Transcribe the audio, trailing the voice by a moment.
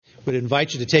I would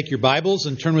invite you to take your Bibles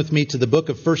and turn with me to the book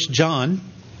of 1 John.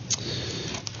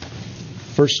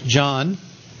 1 John.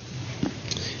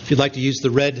 If you'd like to use the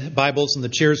red Bibles and the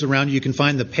chairs around you, you can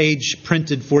find the page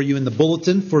printed for you in the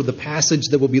bulletin for the passage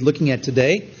that we'll be looking at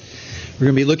today. We're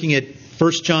going to be looking at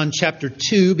 1 John chapter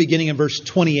 2, beginning in verse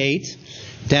 28,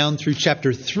 down through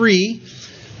chapter 3,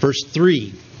 verse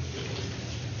 3.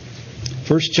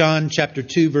 1 John chapter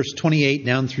 2, verse 28,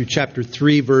 down through chapter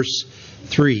 3, verse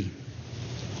 3.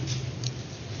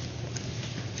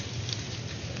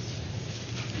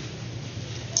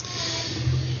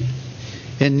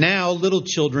 And now, little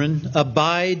children,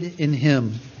 abide in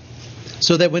Him,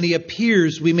 so that when He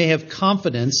appears, we may have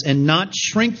confidence and not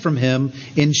shrink from Him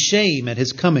in shame at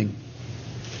His coming.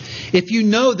 If you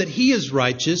know that He is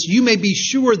righteous, you may be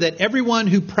sure that everyone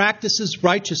who practices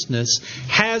righteousness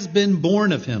has been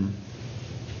born of Him.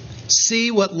 See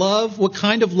what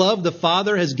kind of love the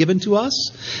Father has given to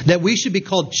us, that we should be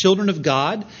called children of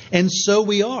God, and so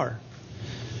we are.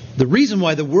 The reason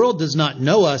why the world does not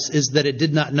know us is that it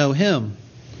did not know Him.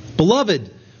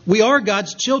 Beloved, we are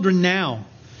God's children now,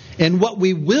 and what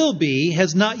we will be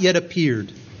has not yet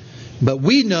appeared. But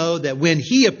we know that when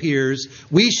He appears,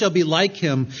 we shall be like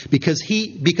Him, because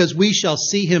we shall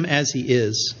see Him as He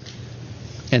is.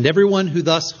 And everyone who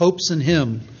thus hopes in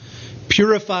Him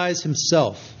purifies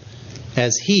himself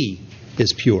as He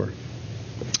is pure.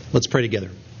 Let's pray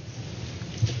together.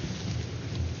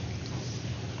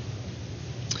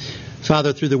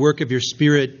 Father, through the work of your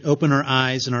Spirit, open our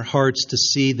eyes and our hearts to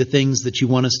see the things that you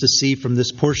want us to see from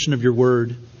this portion of your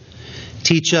word.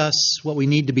 Teach us what we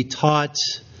need to be taught.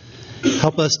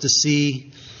 Help us to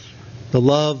see the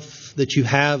love that you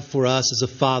have for us as a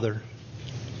Father.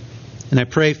 And I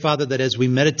pray, Father, that as we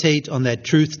meditate on that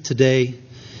truth today,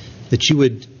 that you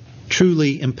would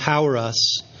truly empower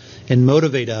us and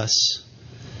motivate us,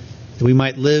 that we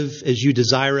might live as you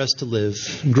desire us to live,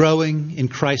 growing in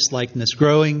Christ-likeness,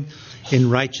 growing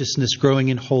in righteousness, growing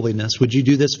in holiness. Would you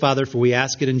do this, Father? For we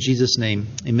ask it in Jesus' name.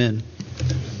 Amen.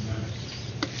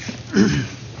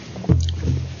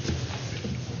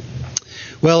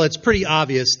 Well, it's pretty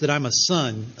obvious that I'm a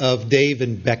son of Dave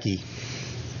and Becky.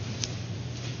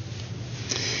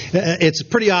 It's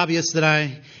pretty obvious that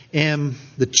I am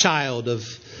the child of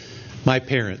my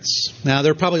parents. Now,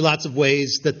 there are probably lots of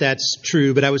ways that that's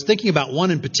true, but I was thinking about one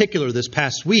in particular this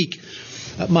past week.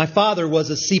 My father was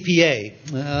a CPA,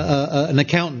 an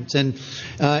accountant, and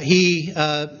he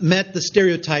met the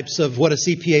stereotypes of what a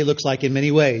CPA looks like in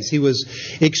many ways. He was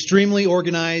extremely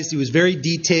organized. He was very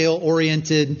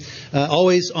detail-oriented,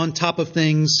 always on top of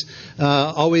things,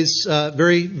 always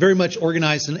very, very much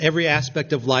organized in every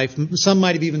aspect of life. Some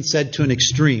might have even said to an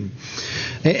extreme.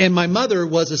 And my mother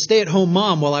was a stay-at-home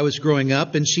mom while I was growing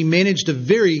up, and she managed a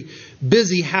very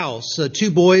busy house. 2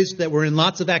 boys that were in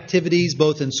lots of activities,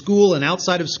 both in school and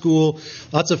outside of school,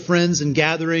 lots of friends and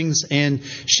gatherings. And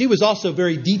she was also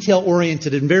very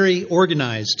detail-oriented and very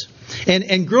organized.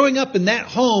 And growing up in that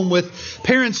home with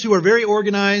parents who are very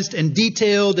organized and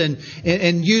detailed and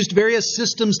used various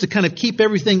systems to kind of keep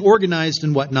everything organized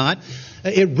and whatnot,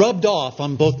 it rubbed off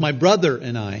on both my brother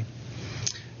and I.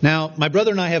 Now, my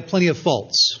brother and I have plenty of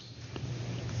faults,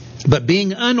 but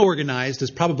being unorganized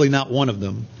is probably not one of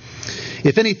them.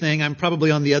 If anything, I'm probably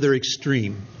on the other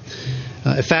extreme.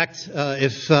 In fact,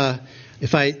 if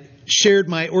I shared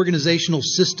my organizational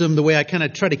system the way I kind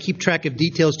of try to keep track of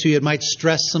details to you, it might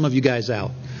stress some of you guys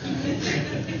out.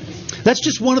 That's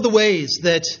just one of the ways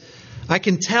that I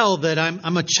can tell that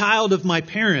I'm a child of my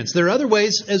parents. There are other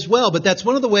ways as well, but that's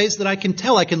one of the ways that I can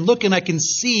tell. I can look and I can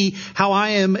see how I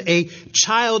am a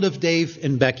child of Dave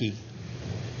and Becky.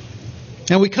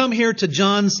 Now we come here to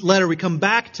John's letter. We come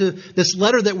back to this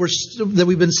letter that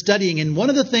we've been studying. And one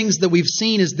of the things that we've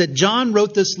seen is that John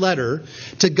wrote this letter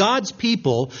to God's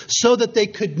people so that they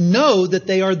could know that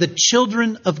they are the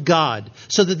children of God,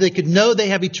 so that they could know they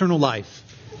have eternal life.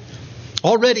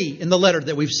 Already in the letter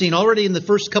that we've seen, already in the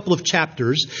first couple of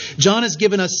chapters, John has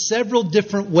given us several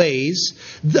different ways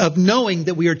of knowing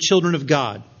that we are children of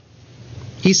God.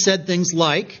 He said things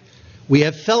like, we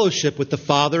have fellowship with the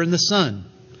Father and the Son.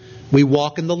 We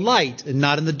walk in the light and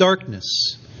not in the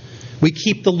darkness. We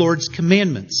keep the Lord's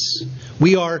commandments.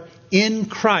 We are in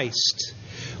Christ.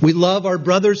 We love our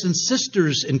brothers and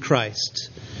sisters in Christ.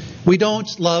 We don't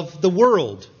love the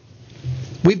world.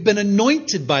 We've been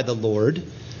anointed by the Lord.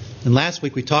 And last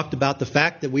week we talked about the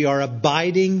fact that we are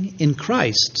abiding in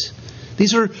Christ.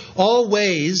 These are all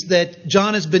ways that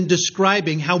John has been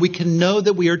describing how we can know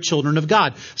that we are children of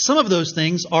God. Some of those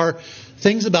things are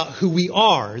things about who we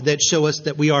are that show us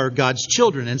that we are God's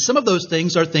children. And some of those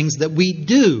things are things that we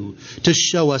do to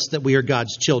show us that we are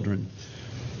God's children.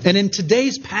 And in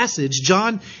today's passage,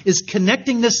 John is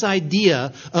connecting this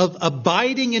idea of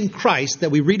abiding in Christ that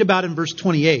we read about in verse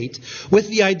 28 with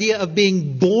the idea of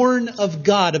being born of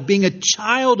God, of being a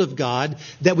child of God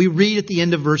that we read at the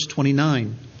end of verse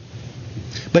 29.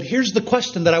 But here's the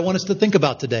question that I want us to think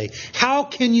about today. How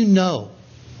can you know?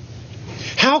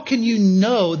 How can you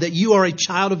know that you are a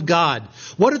child of God?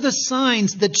 What are the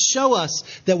signs that show us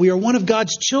that we are one of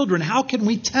God's children? How can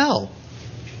we tell?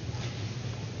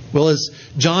 Well, as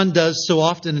John does so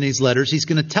often in these letters, he's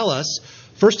going to tell us,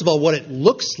 first of all, what it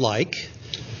looks like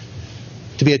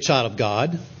to be a child of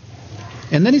God.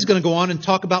 And then he's going to go on and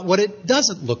talk about what it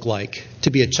doesn't look like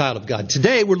to be a child of God.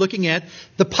 Today, we're looking at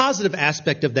the positive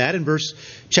aspect of that in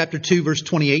chapter 2, verse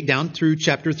 28, down through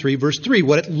chapter 3, verse 3.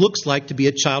 What it looks like to be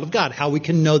a child of God, how we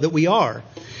can know that we are.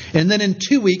 And then in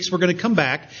 2 weeks, we're going to come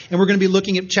back and we're going to be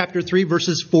looking at chapter 3,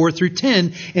 verses 4 through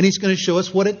 10. And he's going to show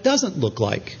us what it doesn't look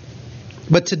like.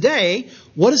 But today,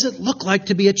 what does it look like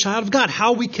to be a child of God?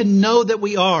 How we can know that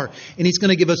we are. And he's going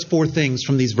to give us 4 things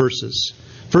from these verses.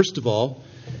 First of all,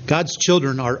 God's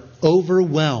children are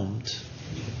overwhelmed.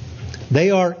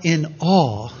 They are in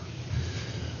awe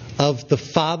of the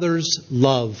Father's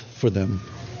love for them.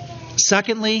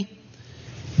 Secondly,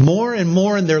 more and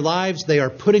more in their lives, they are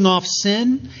putting off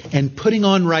sin and putting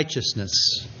on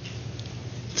righteousness.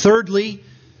 Thirdly,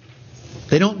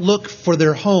 they don't look for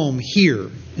their home here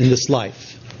in this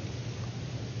life.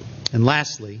 And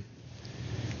lastly,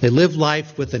 they live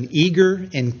life with an eager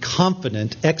and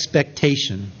confident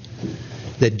expectation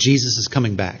that Jesus is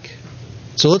coming back.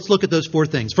 So let's look at those 4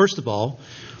 things. First of all,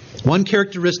 one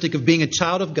characteristic of being a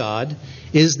child of God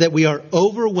is that we are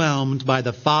overwhelmed by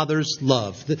the Father's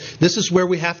love. This is where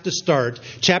we have to start.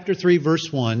 Chapter 3,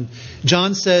 verse 1.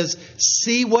 John says,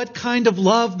 "See what kind of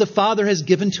love the Father has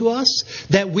given to us,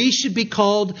 that we should be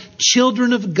called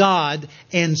children of God,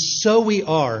 and so we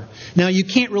are." Now, you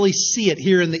can't really see it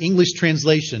here in the English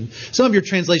translation. Some of your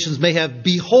translations may have,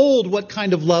 "Behold what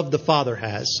kind of love the Father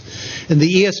has." In the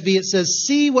ESV, it says,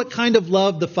 "See what kind of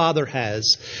love the Father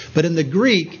has." But in the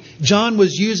Greek, John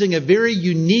was using a very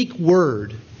unique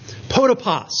word,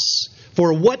 potopos,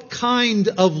 for what kind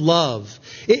of love.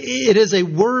 It is a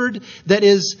word that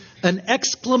is an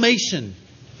exclamation.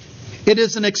 It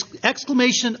is an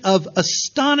exclamation of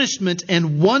astonishment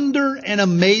and wonder and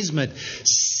amazement.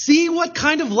 See what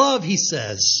kind of love, he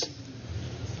says.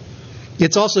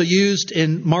 It's also used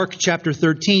in Mark chapter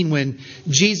 13 when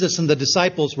Jesus and the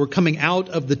disciples were coming out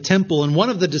of the temple. And one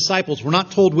of the disciples, we're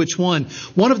not told which one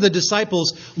of the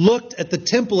disciples looked at the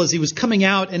temple as he was coming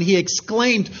out and he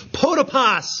exclaimed,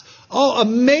 "Potopos! Oh,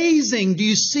 amazing! Do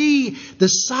you see the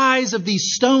size of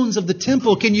these stones of the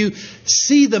temple? Can you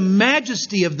see the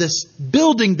majesty of this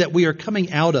building that we are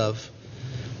coming out of?"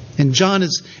 And John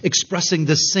is expressing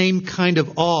the same kind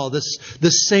of awe,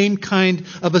 the same kind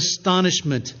of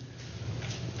astonishment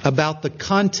about the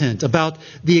content, about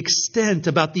the extent,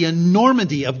 about the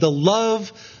enormity of the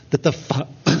love that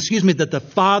the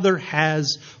Father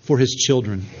has for His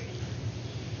children.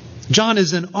 John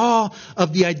is in awe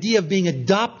of the idea of being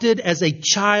adopted as a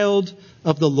child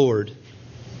of the Lord.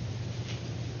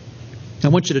 I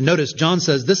want you to notice, John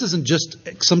says this isn't just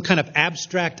some kind of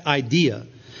abstract idea.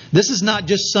 This is not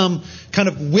just some kind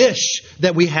of wish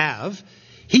that we have.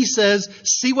 He says,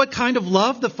 see what kind of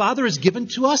love the Father has given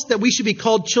to us, that we should be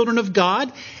called children of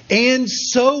God, and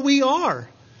so we are.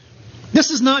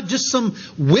 This is not just some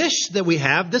wish that we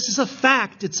have. This is a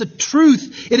fact. It's a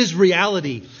truth. It is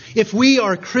reality. If we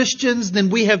are Christians, then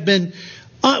we have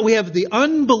the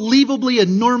unbelievably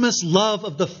enormous love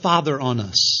of the Father on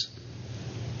us.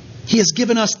 He has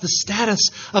given us the status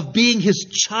of being His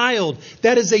child.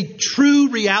 That is a true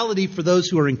reality for those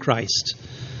who are in Christ.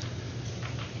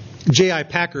 J.I.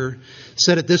 Packer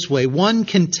said it this way: one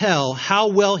can tell how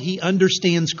well he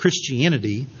understands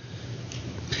Christianity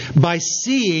by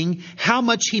seeing how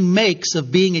much he makes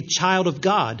of being a child of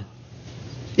God.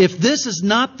 If this is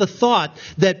not the thought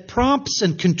that prompts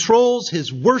and controls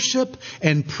his worship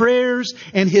and prayers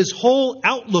and his whole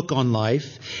outlook on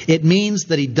life, it means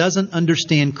that he doesn't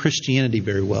understand Christianity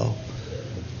very well.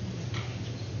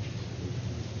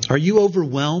 Are you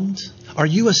overwhelmed? Are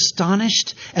you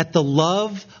astonished at the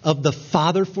love of the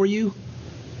Father for you?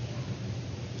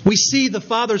 We see the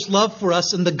Father's love for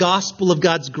us in the gospel of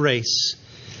God's grace.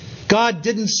 God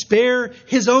didn't spare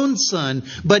His own Son,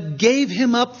 but gave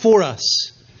Him up for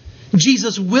us.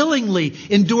 Jesus willingly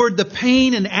endured the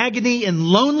pain and agony and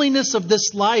loneliness of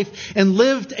this life and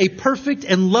lived a perfect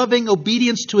and loving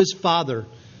obedience to His Father.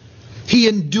 He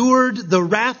endured the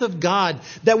wrath of God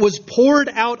that was poured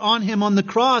out on Him on the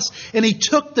cross, and He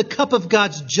took the cup of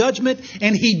God's judgment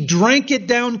and He drank it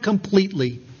down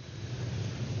completely.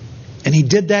 And He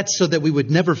did that so that we would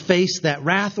never face that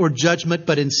wrath or judgment,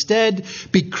 but instead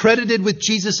be credited with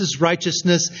Jesus'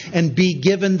 righteousness and be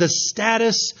given the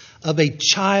status of a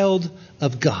child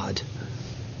of God.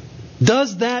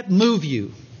 Does that move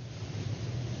you?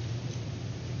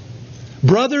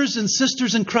 Brothers and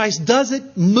sisters in Christ, does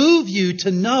it move you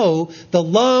to know the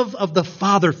love of the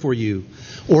Father for you?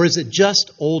 Or is it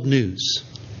just old news?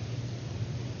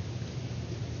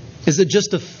 Is it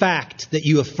just a fact that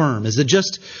you affirm? Is it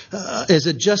just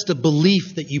a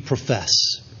belief that you profess?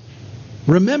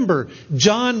 Remember,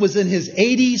 John was in his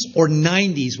 80s or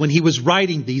 90s when he was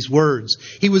writing these words.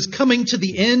 He was coming to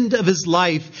the end of his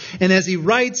life, and as he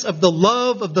writes of the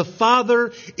love of the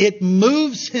Father, it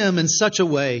moves him in such a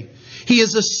way. He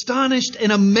is astonished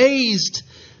and amazed.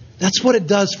 That's what it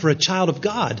does for a child of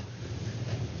God.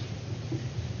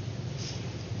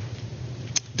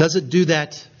 Does it do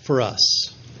that for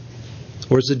us?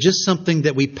 Or is it just something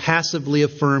that we passively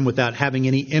affirm without having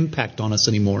any impact on us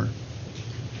anymore?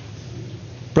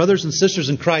 Brothers and sisters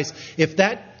in Christ, if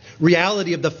that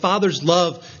reality of the Father's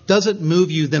love doesn't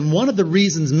move you, then one of the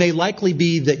reasons may likely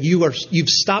be that you've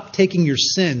stopped taking your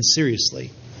sin seriously.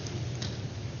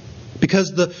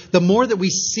 Because the more that we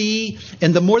see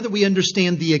and the more that we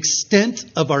understand the extent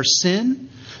of our sin,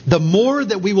 the more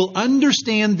that we will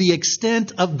understand the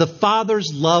extent of the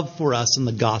Father's love for us in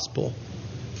the gospel.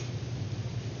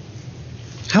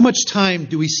 How much time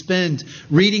do we spend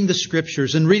reading the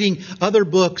Scriptures and reading other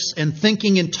books and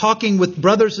thinking and talking with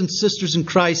brothers and sisters in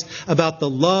Christ about the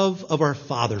love of our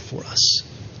Father for us?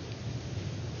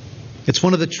 It's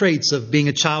one of the traits of being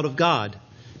a child of God,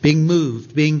 being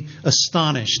moved, being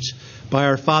astonished by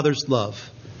our Father's love.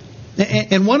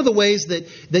 And one of the ways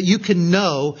that you can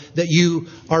know that you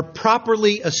are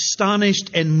properly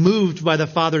astonished and moved by the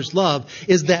Father's love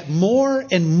is that more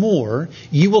and more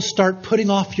you will start putting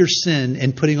off your sin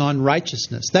and putting on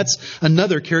righteousness. That's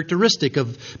another characteristic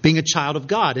of being a child of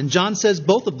God. And John says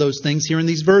both of those things here in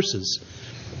these verses.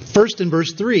 First in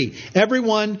verse 3,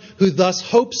 everyone who thus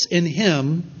hopes in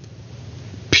Him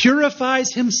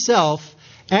purifies himself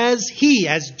as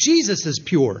Jesus is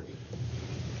pure.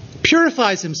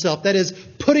 Purifies himself, that is,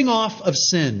 putting off of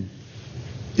sin.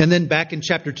 And then back in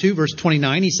chapter 2, verse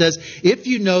 29, he says, if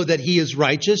you know that He is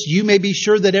righteous, you may be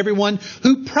sure that everyone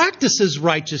who practices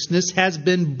righteousness has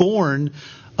been born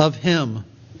of Him.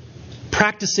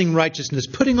 Practicing righteousness,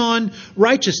 putting on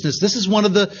righteousness. This is one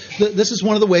of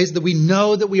the ways that we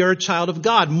know that we are a child of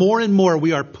God. More and more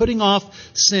we are putting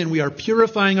off sin. We are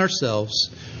purifying ourselves.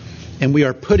 And we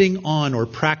are putting on or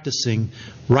practicing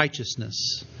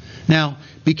righteousness. Now,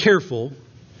 be careful.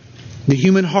 The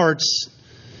human heart's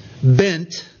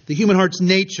bent, the human heart's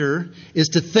nature is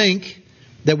to think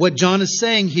that what John is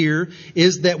saying here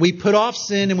is that we put off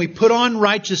sin and we put on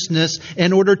righteousness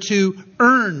in order to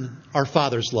earn our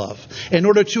Father's love, in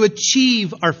order to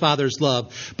achieve our Father's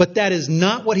love. But that is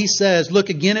not what he says. Look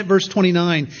again at verse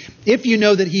 29. If you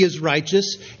know that He is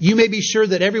righteous, you may be sure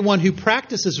that everyone who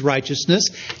practices righteousness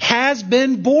has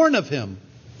been born of Him.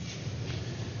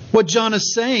 What John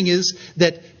is saying is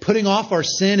that putting off our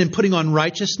sin and putting on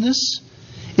righteousness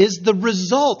is the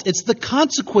result. It's the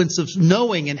consequence of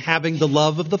knowing and having the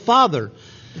love of the Father.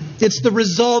 It's the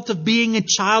result of being a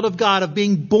child of God, of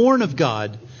being born of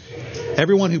God.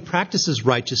 Everyone who practices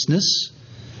righteousness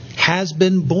has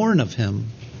been born of Him.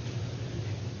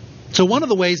 So one of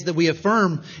the ways that we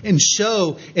affirm and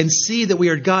show and see that we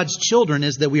are God's children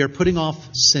is that we are putting off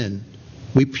sin.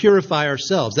 We purify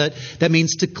ourselves. That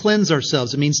means to cleanse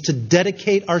ourselves. It means to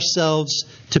dedicate ourselves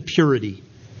to purity.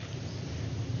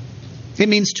 It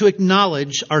means to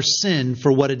acknowledge our sin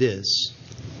for what it is.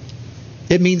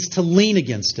 It means to lean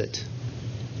against it.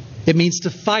 It means to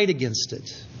fight against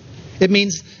it. It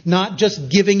means not just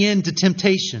giving in to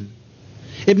temptation.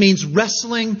 It means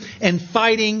wrestling and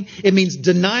fighting. It means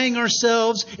denying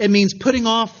ourselves. It means putting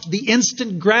off the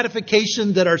instant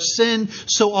gratification that our sin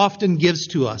so often gives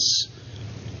to us.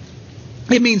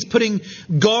 It means putting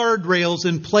guardrails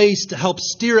in place to help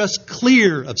steer us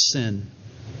clear of sin.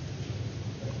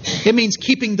 It means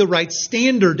keeping the right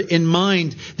standard in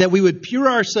mind, that we would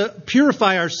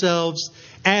purify ourselves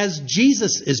as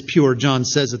Jesus is pure, John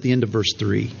says at the end of verse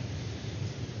 3.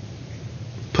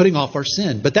 Putting off our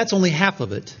sin. But that's only half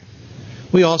of it.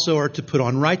 We also are to put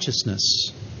on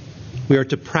righteousness. We are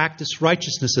to practice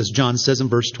righteousness, as John says in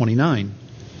verse 29.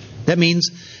 That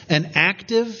means an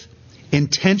active,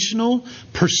 intentional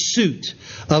pursuit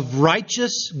of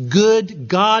righteous, good,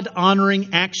 God-honoring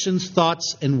actions,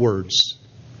 thoughts, and words.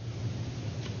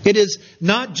 It is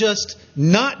not just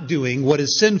not doing what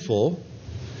is sinful.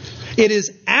 It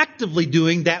is actively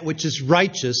doing that which is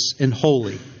righteous and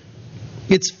holy.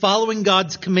 It's following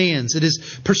God's commands. It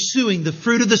is pursuing the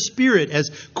fruit of the Spirit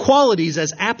as qualities,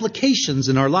 as applications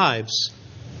in our lives.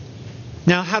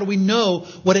 Now, how do we know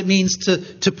what it means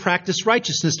to practice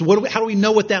righteousness? How do we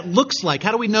know what that looks like?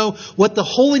 How do we know what the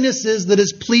holiness is that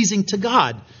is pleasing to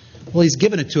God? Well, He's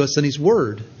given it to us in His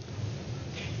Word.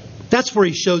 That's where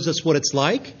He shows us what it's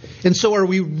like. And so are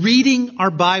we reading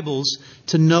our Bibles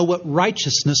to know what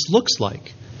righteousness looks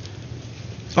like?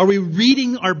 Are we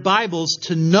reading our Bibles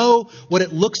to know what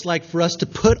it looks like for us to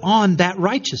put on that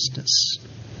righteousness?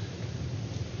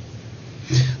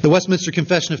 The Westminster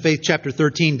Confession of Faith, chapter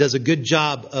 13, does a good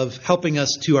job of helping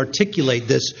us to articulate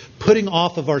this putting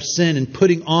off of our sin and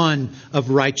putting on of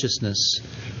righteousness.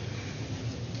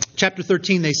 Chapter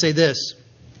 13, they say this: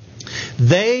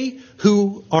 "They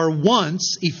who are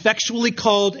once effectually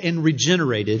called and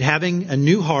regenerated, having a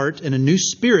new heart and a new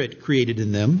spirit created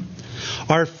in them,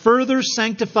 are further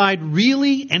sanctified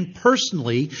really and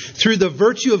personally through the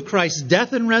virtue of Christ's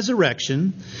death and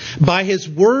resurrection, by His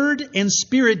Word and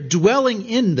Spirit dwelling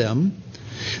in them.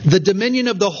 The dominion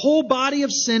of the whole body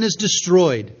of sin is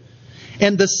destroyed,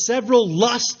 and the several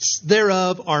lusts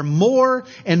thereof are more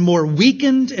and more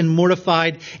weakened and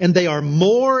mortified, and they are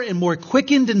more and more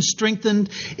quickened and strengthened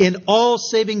in all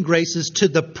saving graces to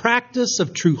the practice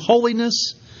of true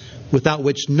holiness, without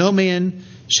which no man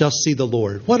shall see the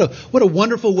Lord." What a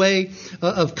wonderful way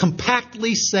of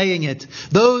compactly saying it.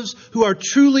 Those who are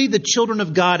truly the children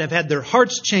of God have had their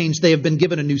hearts changed. They have been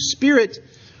given a new spirit.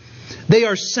 They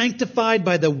are sanctified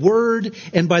by the Word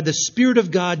and by the Spirit of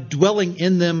God dwelling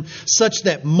in them, such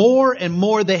that more and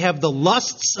more they have the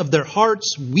lusts of their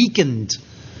hearts weakened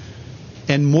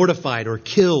and mortified or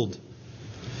killed.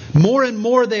 More and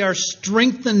more they are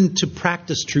strengthened to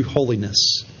practice true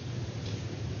holiness.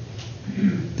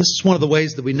 This is one of the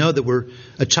ways that we know that we're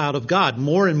a child of God.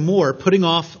 More and more putting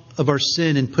off of our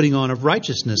sin and putting on of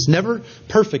righteousness. Never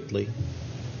perfectly.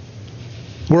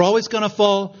 We're always going to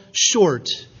fall short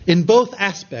in both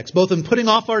aspects, both in putting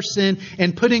off our sin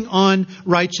and putting on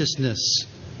righteousness.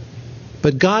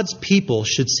 But God's people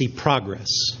should see progress.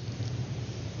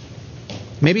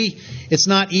 Maybe it's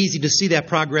not easy to see that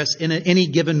progress in any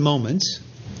given moment.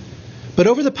 But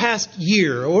over the past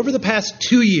year, over the past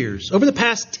 2 years, over the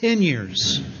past 10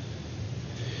 years,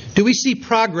 do we see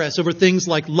progress over things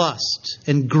like lust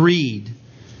and greed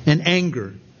and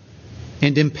anger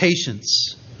and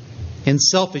impatience and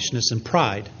selfishness and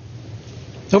pride?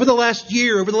 Over the last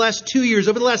year, over the last 2 years,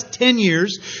 over the last 10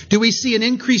 years, do we see an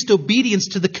increased obedience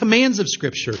to the commands of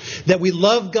Scripture? That we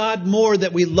love God more,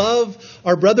 that we love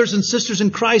our brothers and sisters in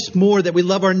Christ more, that we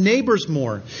love our neighbors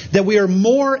more, that we are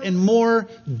more and more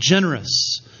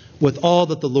generous with all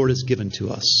that the Lord has given to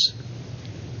us.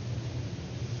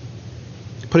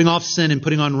 Putting off sin and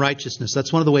putting on righteousness.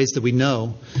 That's one of the ways that we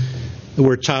know that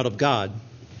we're a child of God.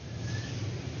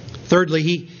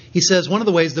 Thirdly, he says one of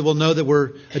the ways that we'll know that we're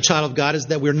a child of God is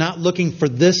that we're not looking for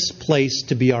this place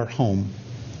to be our home.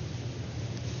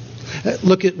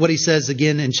 Look at what he says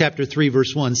again in chapter 3,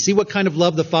 verse 1. "See what kind of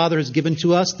love the Father has given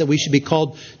to us, that we should be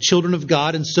called children of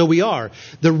God, and so we are.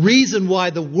 The reason why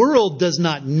the world does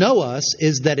not know us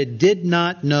is that it did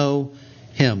not know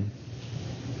Him."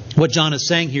 What John is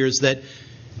saying here is that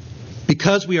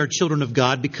because we are children of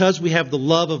God, because we have the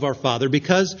love of our Father,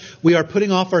 because we are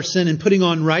putting off our sin and putting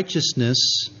on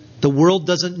righteousness, the world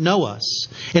doesn't know us.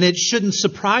 And it shouldn't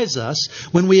surprise us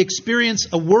when we experience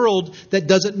a world that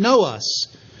doesn't know us.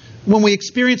 When we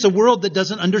experience a world that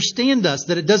doesn't understand us,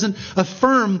 that it doesn't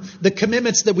affirm the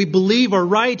commitments that we believe are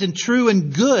right and true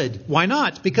and good. Why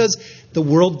not? Because the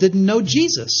world didn't know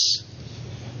Jesus.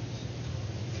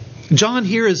 John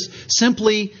here is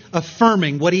simply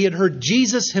affirming what he had heard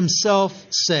Jesus Himself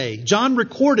say. John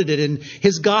recorded it in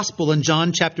his gospel in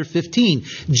John chapter 15.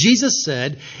 Jesus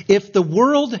said, "If the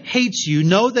world hates you,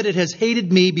 know that it has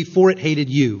hated me before it hated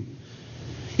you.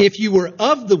 If you were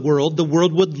of the world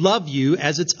would love you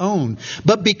as its own.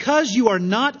 But because you are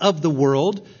not of the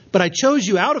world, but I chose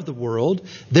you out of the world,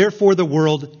 therefore the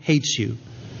world hates you.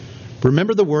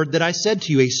 Remember the word that I said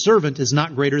to you, a servant is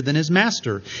not greater than his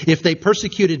master. If they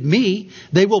persecuted me,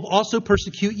 they will also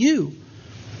persecute you.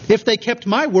 If they kept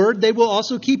my word, they will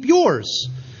also keep yours.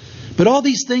 But all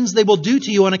these things they will do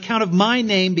to you on account of my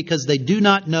name, because they do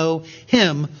not know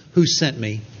Him who sent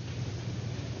me."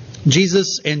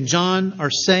 Jesus and John are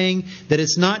saying that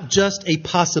it's not just a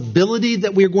possibility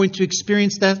that we're going to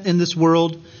experience that in this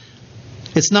world.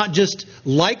 It's not just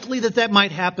likely that that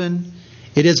might happen.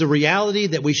 It is a reality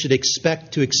that we should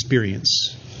expect to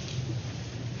experience.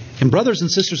 And brothers and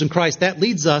sisters in Christ, that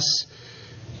leads us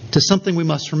to something we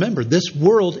must remember. This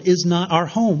world is not our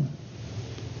home.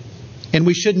 And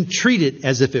we shouldn't treat it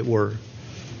as if it were.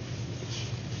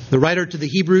 The writer to the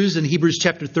Hebrews in Hebrews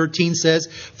chapter 13 says,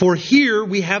 "For here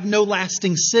we have no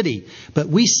lasting city, but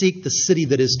we seek the city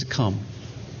that is to come."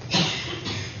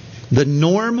 The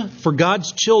norm for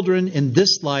God's children in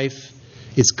this life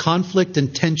is conflict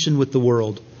and tension with the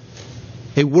world.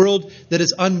 A world that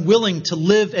is unwilling to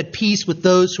live at peace with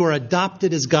those who are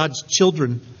adopted as God's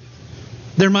children.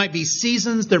 There might be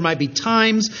seasons, there might be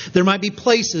times, there might be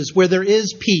places where there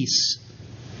is peace.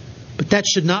 But that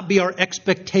should not be our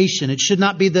expectation. It should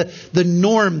not be the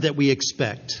norm that we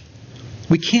expect.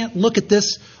 We can't look at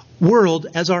this world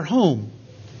as our home.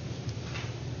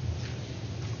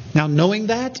 Now, knowing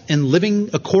that and living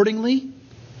accordingly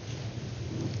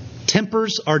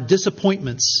tempers our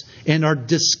disappointments and our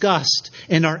disgust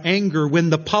and our anger when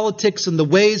the politics and the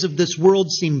ways of this world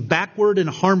seem backward and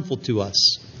harmful to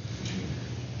us.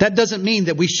 That doesn't mean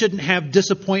that we shouldn't have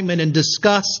disappointment and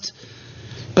disgust,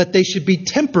 but they should be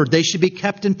tempered. They should be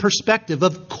kept in perspective.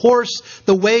 Of course,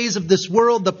 the ways of this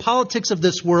world, the politics of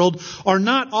this world, are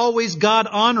not always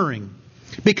God-honoring,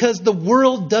 because the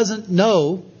world doesn't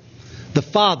know the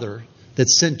Father that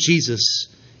sent Jesus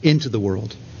into the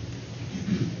world.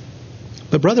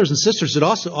 But brothers and sisters, it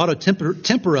also ought to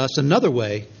temper us another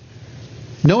way.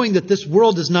 Knowing that this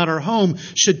world is not our home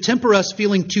should temper us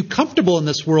feeling too comfortable in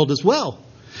this world as well.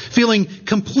 Feeling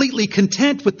completely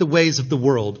content with the ways of the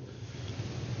world.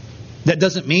 That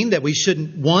doesn't mean that we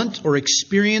shouldn't want or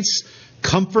experience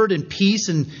comfort and peace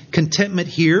and contentment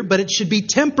here, but it should be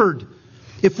tempered.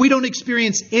 If we don't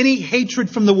experience any hatred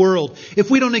from the world,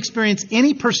 if we don't experience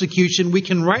any persecution, we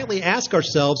can rightly ask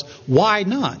ourselves, why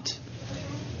not?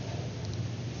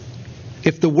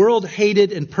 If the world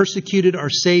hated and persecuted our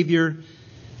Savior,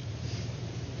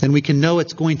 then we can know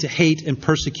it's going to hate and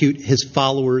persecute His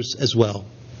followers as well.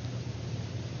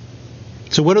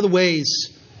 So what are the ways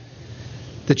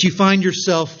that you find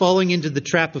yourself falling into the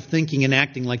trap of thinking and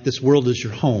acting like this world is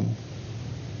your home?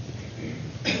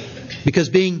 Because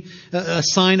being a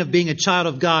sign of being a child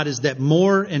of God is that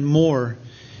more and more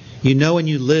you know and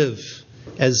you live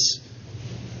as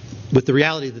with the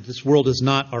reality that this world is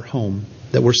not our home,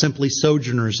 that we're simply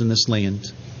sojourners in this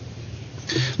land.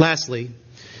 Lastly,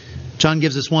 John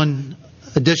gives us one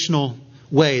additional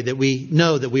way that we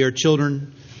know that we are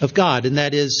children of God, and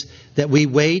that is that we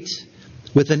wait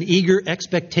with an eager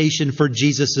expectation for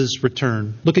Jesus'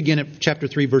 return. Look again at chapter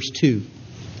 3, verse 2.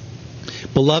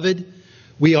 Beloved,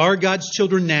 we are God's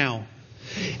children now,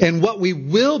 and what we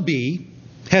will be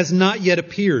has not yet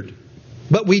appeared.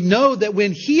 But we know that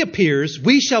when He appears,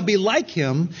 we shall be like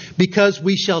Him, because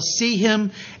we shall see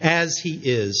Him as He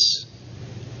is.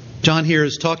 John here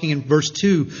is talking in verse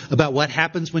 2 about what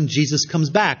happens when Jesus comes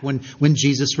back, when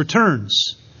Jesus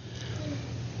returns.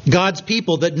 God's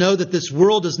people that know that this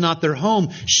world is not their home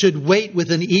should wait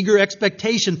with an eager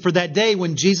expectation for that day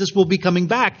when Jesus will be coming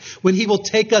back, when He will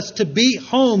take us to be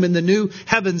home in the new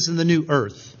heavens and the new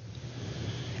earth.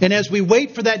 And as we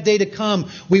wait for that day to come,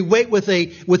 we wait with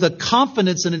a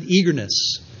confidence and an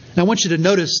eagerness. And I want you to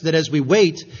notice that as we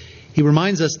wait, He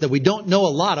reminds us that we don't know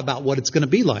a lot about what it's going to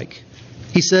be like.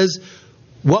 He says,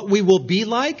 what we will be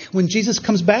like when Jesus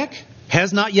comes back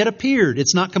has not yet appeared.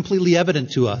 It's not completely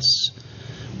evident to us.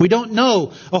 We don't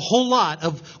know a whole lot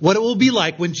of what it will be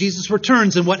like when Jesus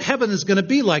returns and what heaven is going to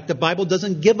be like. The Bible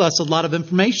doesn't give us a lot of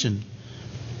information.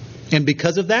 And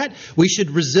because of that, we should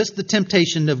resist the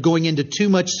temptation of going into too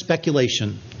much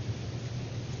speculation.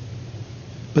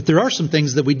 But there are some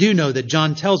things that we do know that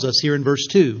John tells us here in verse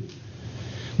 2.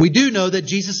 We do know that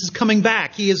Jesus is coming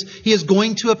back. He is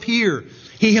going to appear.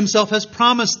 He Himself has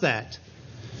promised that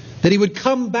He would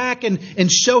come back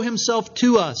and show Himself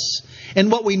to us. And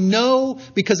what we know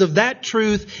because of that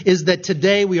truth is that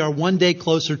today we are one day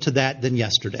closer to that than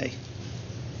yesterday.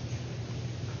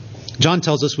 John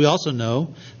tells us we also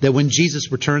know that when Jesus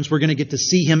returns, we're going to get to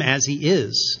see Him as He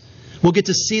is. We'll get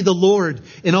to see the Lord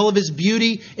in all of His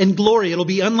beauty and glory. It'll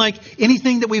be unlike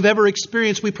anything that we've ever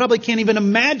experienced. We probably can't even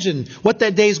imagine what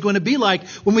that day is going to be like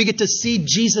when we get to see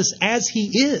Jesus as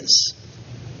He is.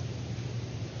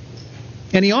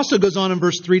 And he also goes on in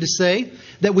verse 3 to say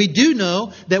that we do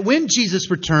know that when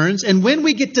Jesus returns and when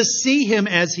we get to see Him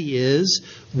as He is,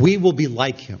 we will be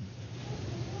like Him.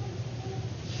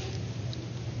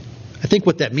 I think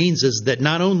what that means is that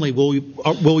not only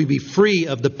will we be free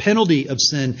of the penalty of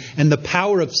sin and the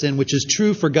power of sin, which is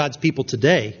true for God's people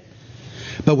today,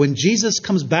 but when Jesus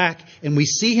comes back and we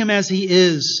see Him as He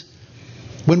is,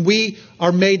 when we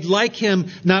are made like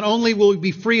Him, not only will we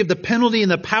be free of the penalty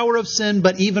and the power of sin,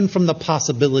 but even from the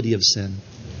possibility of sin.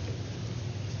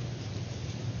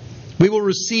 We will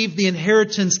receive the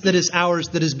inheritance that is ours,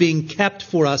 that is being kept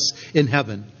for us in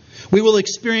heaven. We will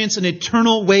experience an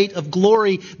eternal weight of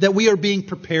glory that we are being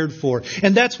prepared for.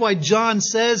 And that's why John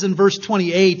says in verse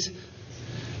 28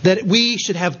 that we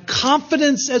should have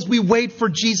confidence as we wait for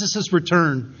Jesus'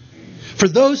 return. For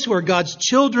those who are God's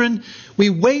children, we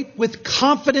wait with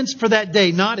confidence for that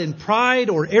day, not in pride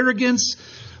or arrogance,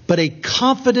 but a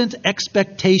confident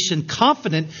expectation.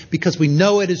 Confident because we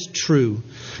know it is true.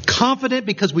 Confident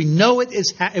because we know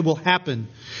it will happen.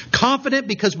 Confident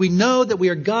because we know that we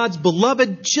are God's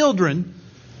beloved children.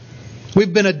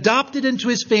 We've been adopted into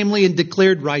His family and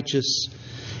declared righteous.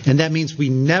 And that means we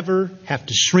never have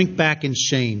to shrink back in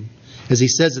shame, as He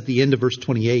says at the end of verse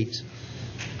 28.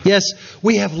 Yes,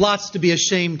 we have lots to be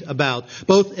ashamed about,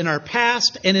 both in our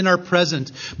past and in our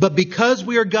present. But because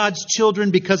we are God's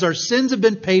children, because our sins have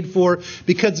been paid for,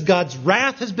 because God's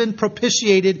wrath has been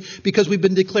propitiated, because we've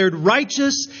been declared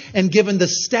righteous and given the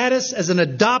status as an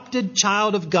adopted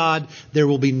child of God, there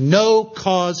will be no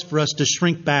cause for us to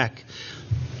shrink back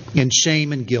in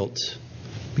shame and guilt,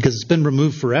 because it's been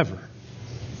removed forever.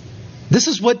 This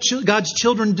is what God's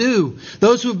children do.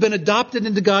 Those who have been adopted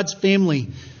into God's family,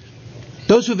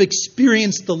 those who have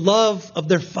experienced the love of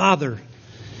their Father,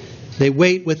 they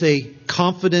wait with a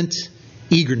confident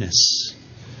eagerness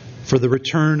for the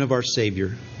return of our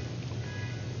Savior.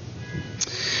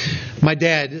 My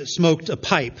dad smoked a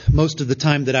pipe most of the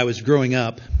time that I was growing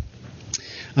up.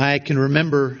 I can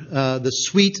remember the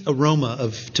sweet aroma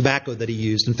of tobacco that he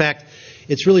used. In fact,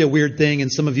 it's really a weird thing, and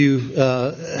some of you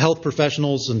health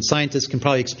professionals and scientists can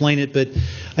probably explain it, but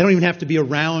I don't even have to be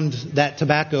around that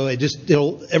tobacco.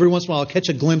 It'll every once in a while I'll catch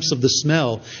a glimpse of the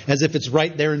smell as if it's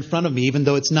right there in front of me, even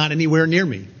though it's not anywhere near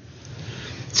me.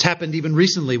 It's happened even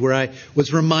recently where I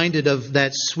was reminded of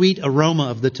that sweet aroma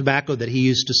of the tobacco that he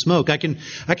used to smoke. I can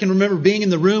remember being in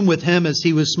the room with him as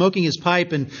he was smoking his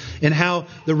pipe and how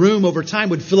the room over time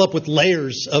would fill up with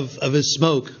layers of his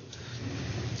smoke.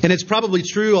 And it's probably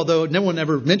true, although no one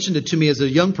ever mentioned it to me as a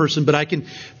young person, but I can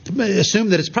assume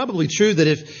that it's probably true that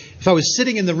if I was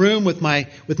sitting in the room with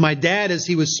my dad as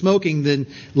he was smoking, then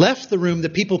left the room,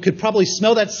 that people could probably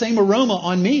smell that same aroma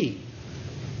on me.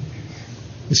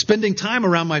 Spending time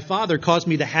around my father caused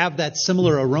me to have that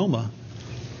similar aroma.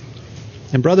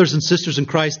 And brothers and sisters in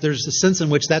Christ, there's a sense in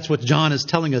which that's what John is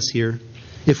telling us here.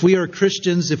 If we are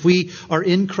Christians, if we are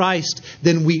in Christ,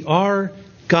 then we are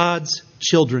God's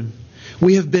children.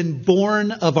 We have been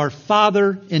born of our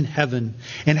Father in heaven.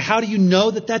 And how do you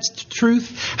know that that's the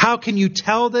truth? How can you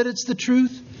tell that it's the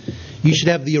truth? You should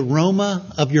have the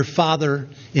aroma of your Father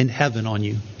in heaven on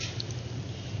you.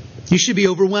 You should be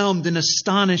overwhelmed and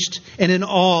astonished and in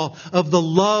awe of the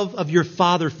love of your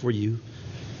Father for you.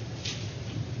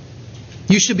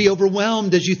 You should be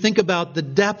overwhelmed as you think about the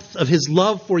depth of His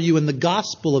love for you in the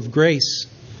gospel of grace.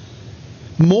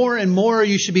 More and more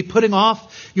you should be putting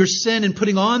off your sin and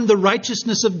putting on the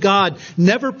righteousness of God,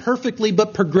 never perfectly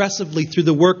but progressively through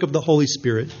the work of the Holy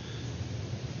Spirit.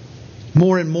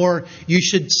 More and more you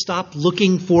should stop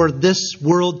looking for this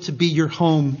world to be your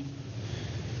home.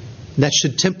 That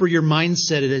should temper your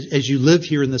mindset as you live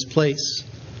here in this place.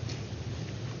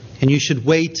 And you should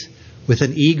wait with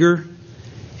an eager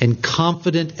and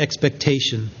confident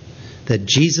expectation that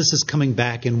Jesus is coming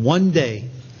back. And one day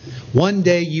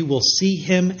you will see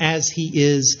Him as He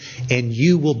is, and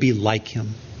you will be like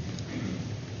Him.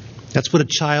 That's what a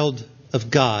child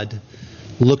of God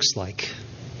looks like.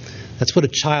 That's what a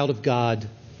child of God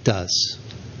does.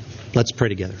 Let's pray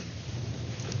together.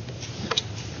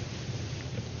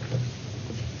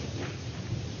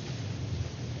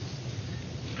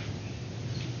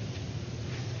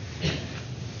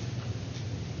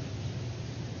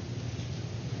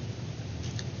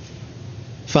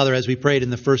 Father, as we prayed in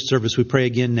the first service, we pray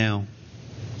again now.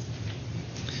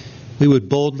 We would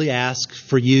boldly ask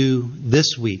for You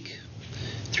this week,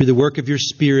 through the work of Your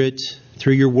Spirit,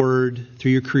 through Your Word,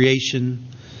 through Your creation,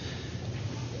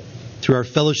 through our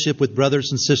fellowship with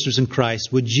brothers and sisters in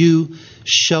Christ, would You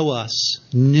show us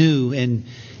new and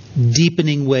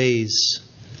deepening ways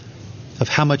of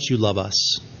how much You love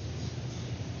us.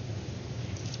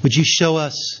 Would You show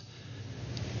us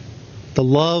the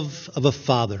love of a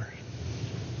Father.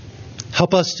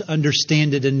 Help us to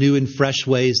understand it in new and fresh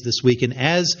ways this week. And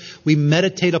as we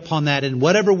meditate upon that, in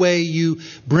whatever way You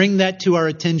bring that to our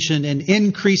attention and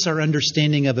increase our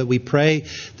understanding of it, we pray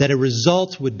that a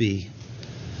result would be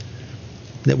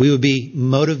that we would be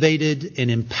motivated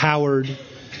and empowered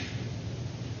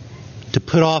to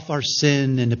put off our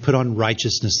sin and to put on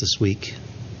righteousness this week.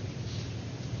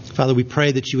 Father, we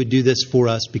pray that You would do this for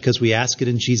us because we ask it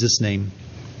in Jesus' name.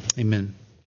 Amen.